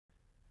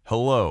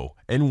Hello,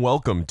 and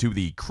welcome to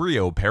the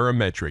Creo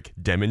Parametric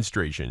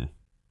demonstration.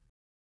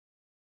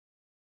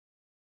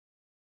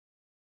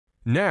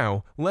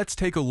 Now, let's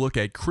take a look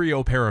at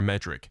Creo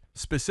Parametric,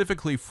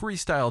 specifically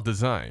freestyle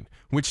design,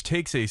 which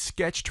takes a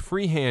sketched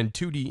freehand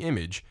 2D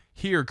image,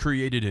 here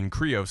created in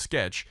Creo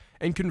Sketch,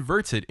 and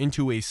converts it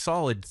into a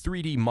solid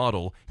 3D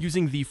model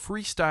using the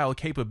freestyle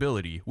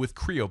capability with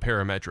Creo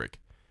Parametric.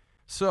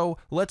 So,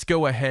 let's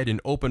go ahead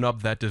and open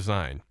up that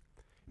design.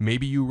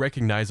 Maybe you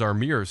recognize our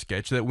mirror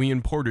sketch that we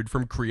imported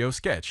from Creo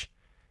Sketch.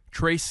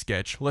 Trace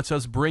Sketch lets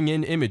us bring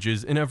in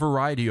images in a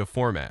variety of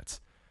formats.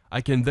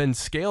 I can then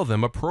scale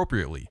them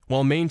appropriately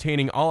while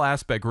maintaining all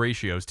aspect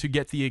ratios to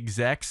get the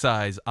exact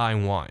size I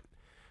want.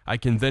 I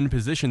can then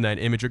position that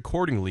image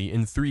accordingly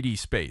in 3D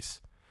space.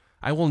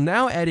 I will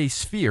now add a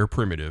sphere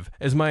primitive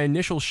as my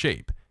initial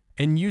shape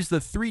and use the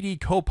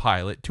 3D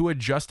Copilot to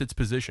adjust its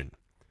position.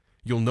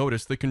 You'll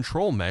notice the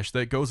control mesh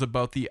that goes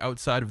about the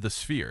outside of the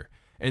sphere,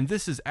 and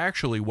this is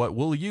actually what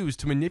we'll use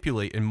to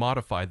manipulate and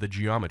modify the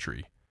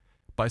geometry.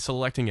 By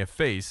selecting a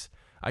face,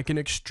 I can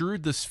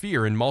extrude the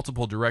sphere in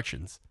multiple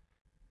directions.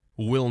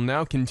 We'll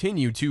now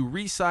continue to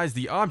resize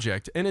the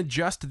object and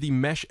adjust the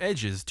mesh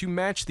edges to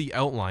match the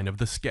outline of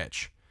the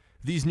sketch.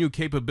 These new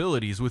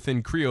capabilities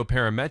within Creo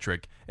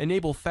Parametric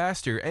enable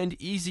faster and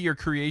easier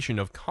creation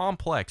of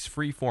complex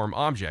freeform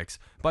objects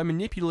by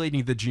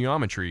manipulating the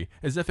geometry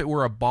as if it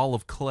were a ball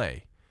of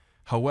clay.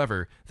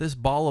 However, this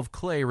ball of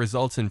clay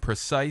results in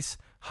precise,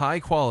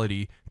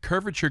 high-quality,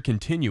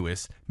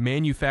 curvature-continuous,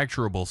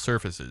 manufacturable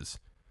surfaces.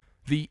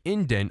 The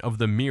indent of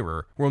the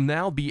mirror will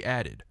now be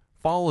added,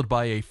 followed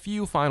by a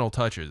few final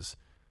touches.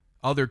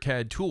 Other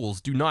CAD tools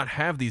do not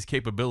have these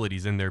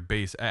capabilities in their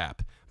base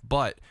app,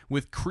 but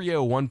with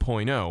Creo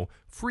 1.0,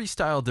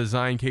 freestyle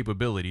design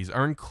capabilities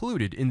are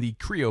included in the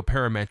Creo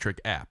Parametric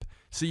app,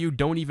 so you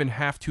don't even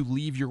have to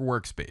leave your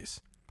workspace.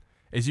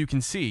 As you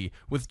can see,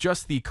 with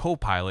just the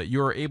Copilot,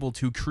 you are able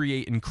to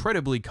create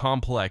incredibly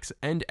complex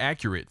and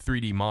accurate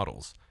 3D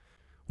models.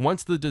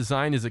 Once the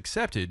design is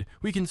accepted,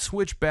 we can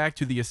switch back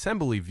to the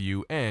assembly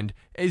view and,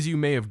 as you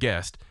may have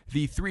guessed,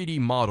 the 3D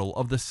model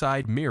of the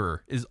side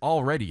mirror is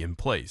already in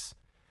place.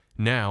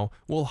 Now,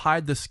 we'll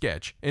hide the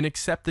sketch and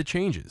accept the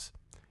changes.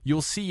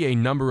 You'll see a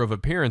number of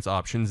appearance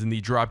options in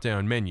the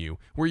drop-down menu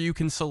where you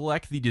can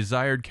select the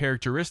desired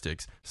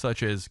characteristics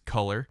such as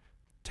color,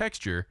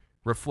 texture,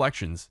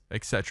 reflections,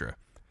 etc.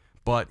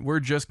 But we're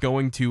just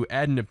going to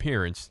add an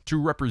appearance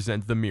to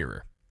represent the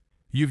mirror.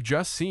 You've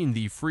just seen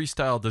the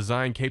freestyle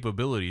design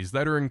capabilities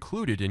that are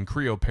included in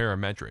Creo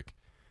Parametric.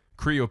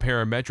 Creo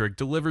Parametric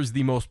delivers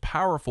the most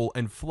powerful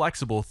and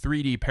flexible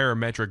 3D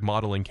parametric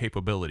modeling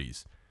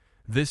capabilities.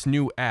 This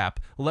new app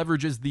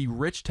leverages the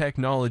rich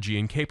technology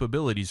and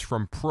capabilities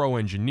from Pro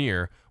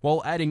Engineer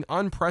while adding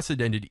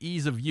unprecedented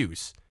ease of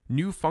use,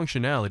 new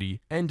functionality,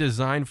 and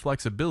design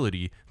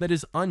flexibility that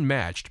is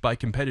unmatched by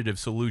competitive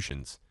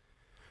solutions.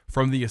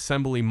 From the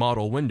assembly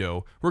model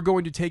window, we're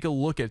going to take a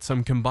look at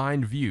some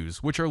combined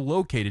views which are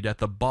located at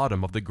the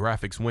bottom of the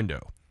graphics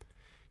window.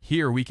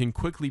 Here we can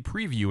quickly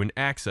preview and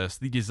access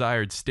the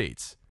desired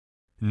states.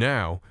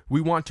 Now, we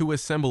want to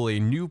assemble a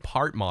new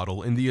part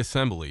model in the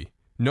assembly.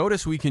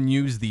 Notice we can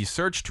use the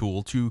search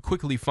tool to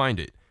quickly find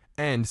it,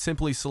 and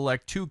simply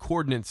select two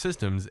coordinate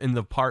systems in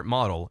the part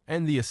model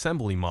and the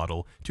assembly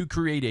model to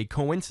create a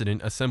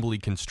coincident assembly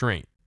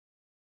constraint.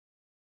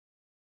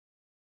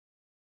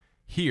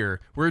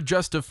 Here, we're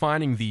just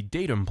defining the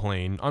datum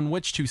plane on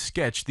which to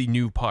sketch the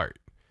new part.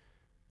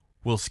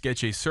 We'll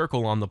sketch a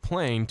circle on the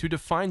plane to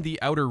define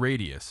the outer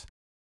radius.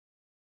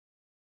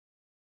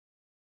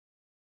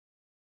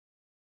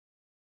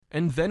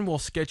 And then we'll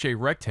sketch a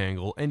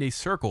rectangle and a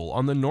circle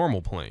on the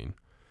normal plane.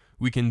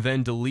 We can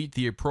then delete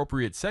the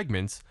appropriate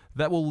segments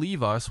that will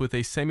leave us with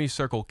a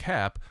semicircle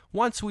cap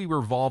once we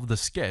revolve the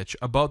sketch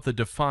about the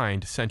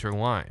defined center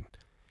line.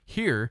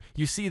 Here,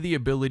 you see the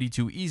ability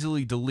to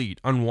easily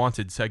delete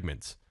unwanted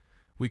segments.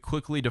 We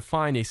quickly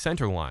define a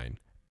center line,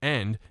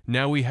 and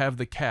now we have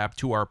the cap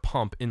to our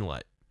pump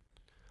inlet.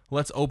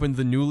 Let's open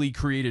the newly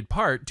created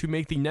part to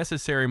make the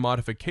necessary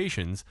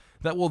modifications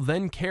that will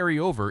then carry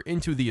over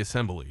into the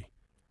assembly.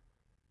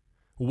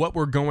 What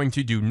we're going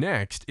to do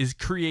next is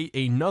create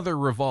another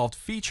revolved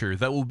feature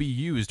that will be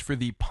used for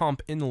the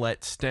pump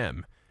inlet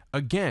stem.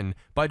 Again,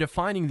 by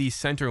defining the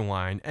center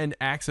line and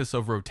axis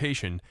of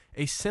rotation,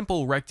 a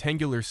simple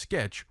rectangular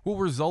sketch will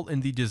result in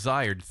the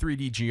desired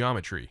 3D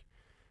geometry.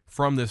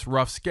 From this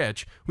rough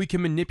sketch, we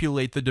can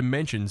manipulate the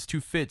dimensions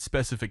to fit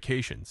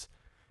specifications.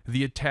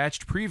 The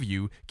attached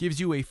preview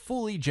gives you a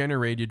fully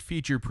generated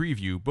feature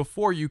preview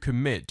before you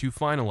commit to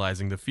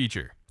finalizing the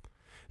feature.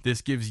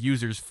 This gives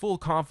users full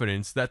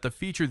confidence that the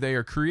feature they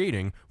are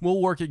creating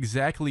will work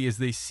exactly as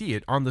they see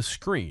it on the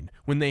screen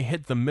when they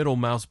hit the middle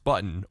mouse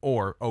button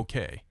or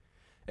OK.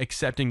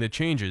 Accepting the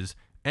changes,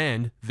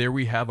 and there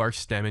we have our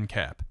stem and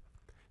cap.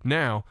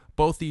 Now,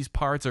 both these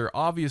parts are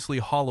obviously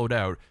hollowed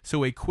out,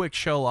 so a quick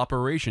shell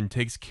operation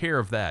takes care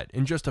of that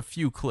in just a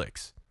few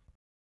clicks.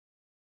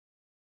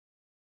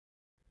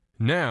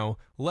 Now,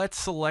 let's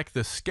select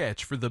the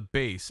sketch for the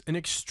base and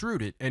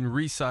extrude it and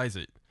resize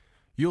it.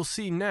 You'll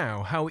see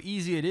now how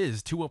easy it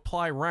is to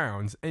apply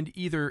rounds and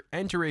either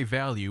enter a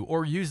value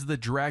or use the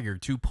dragger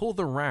to pull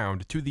the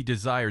round to the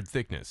desired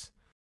thickness.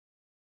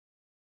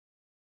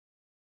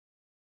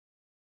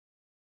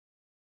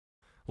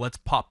 Let's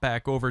pop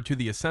back over to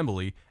the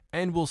assembly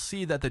and we'll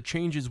see that the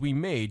changes we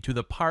made to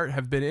the part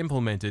have been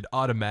implemented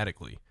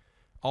automatically.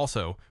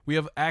 Also, we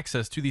have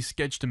access to the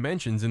sketch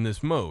dimensions in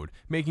this mode,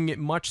 making it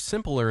much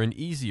simpler and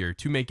easier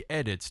to make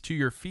edits to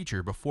your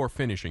feature before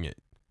finishing it.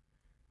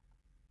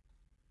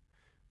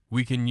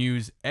 We can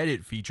use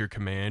Edit Feature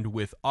command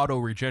with Auto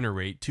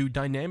Regenerate to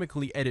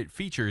dynamically edit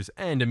features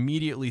and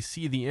immediately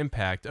see the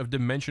impact of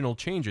dimensional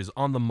changes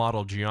on the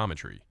model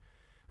geometry.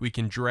 We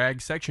can drag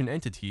section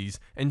entities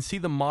and see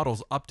the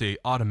models update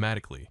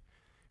automatically.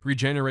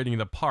 Regenerating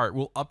the part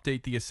will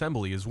update the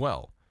assembly as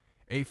well.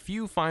 A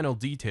few final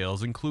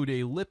details include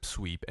a lip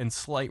sweep and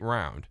slight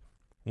round.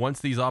 Once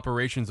these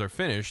operations are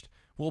finished,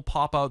 we'll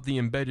pop out the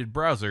embedded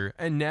browser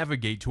and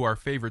navigate to our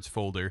favorites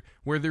folder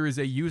where there is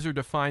a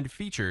user-defined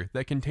feature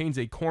that contains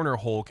a corner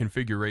hole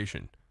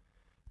configuration.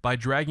 By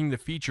dragging the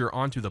feature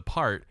onto the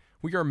part,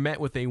 we are met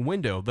with a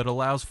window that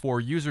allows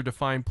for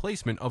user-defined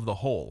placement of the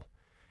hole.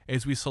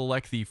 As we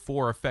select the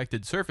 4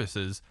 affected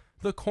surfaces,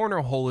 the corner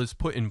hole is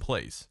put in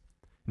place.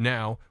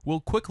 Now,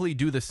 we'll quickly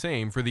do the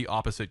same for the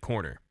opposite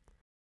corner.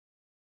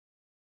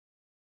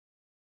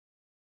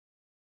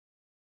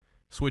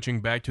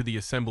 Switching back to the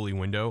assembly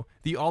window,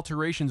 the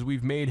alterations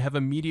we've made have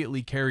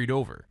immediately carried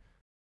over.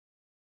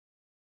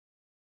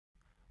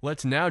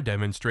 Let's now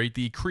demonstrate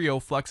the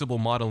Creo Flexible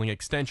Modeling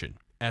Extension,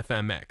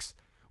 FMX,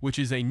 which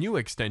is a new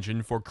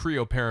extension for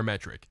Creo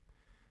Parametric.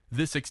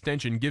 This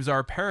extension gives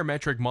our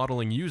parametric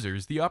modeling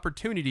users the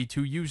opportunity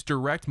to use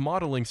direct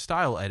modeling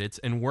style edits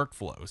and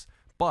workflows,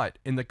 but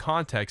in the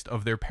context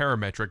of their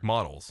parametric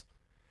models.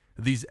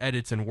 These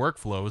edits and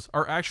workflows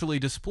are actually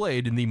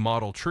displayed in the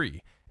model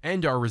tree,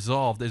 and are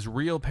resolved as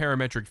real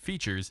parametric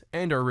features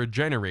and are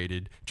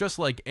regenerated just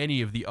like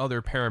any of the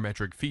other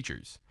parametric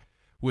features.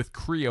 With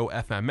Creo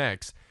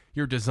FMX,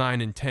 your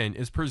design intent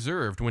is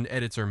preserved when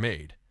edits are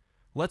made.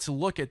 Let's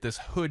look at this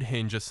hood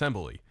hinge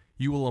assembly.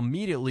 You will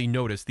immediately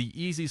notice the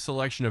easy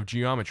selection of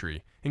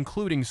geometry,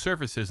 including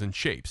surfaces and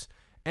shapes,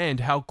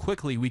 and how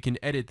quickly we can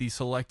edit the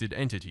selected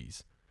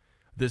entities.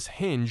 This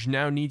hinge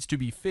now needs to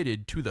be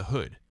fitted to the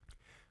hood.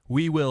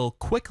 We will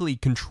quickly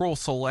control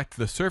select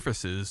the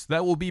surfaces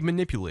that will be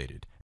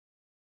manipulated.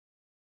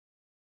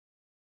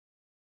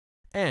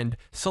 And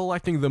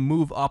selecting the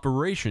move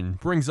operation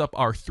brings up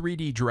our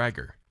 3D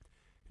dragger.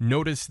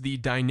 Notice the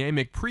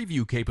dynamic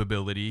preview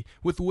capability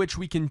with which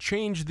we can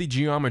change the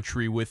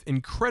geometry with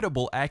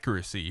incredible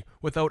accuracy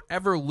without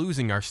ever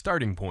losing our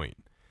starting point.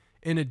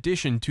 In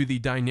addition to the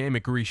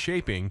dynamic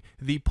reshaping,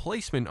 the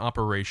placement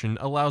operation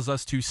allows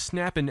us to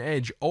snap an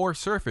edge or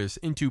surface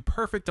into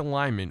perfect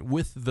alignment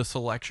with the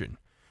selection.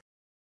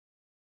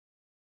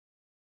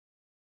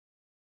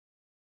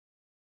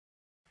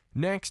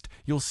 Next,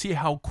 you'll see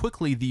how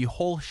quickly the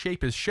whole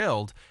shape is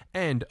shelled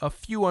and a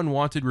few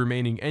unwanted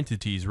remaining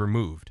entities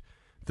removed.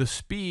 The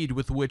speed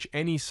with which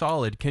any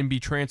solid can be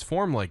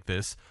transformed like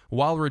this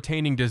while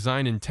retaining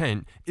design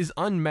intent is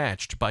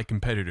unmatched by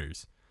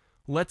competitors.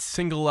 Let's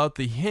single out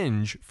the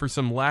hinge for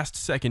some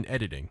last-second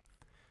editing.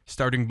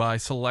 Starting by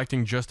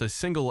selecting just a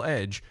single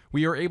edge,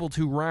 we are able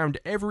to round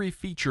every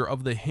feature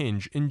of the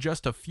hinge in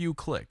just a few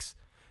clicks.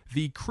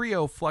 The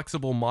Creo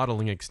Flexible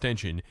Modeling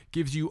Extension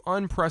gives you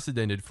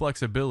unprecedented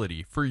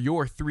flexibility for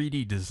your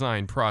 3D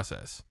design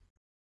process.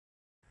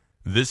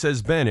 This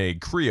has been a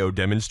Creo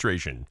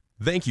demonstration.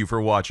 Thank you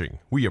for watching.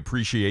 We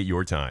appreciate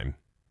your time.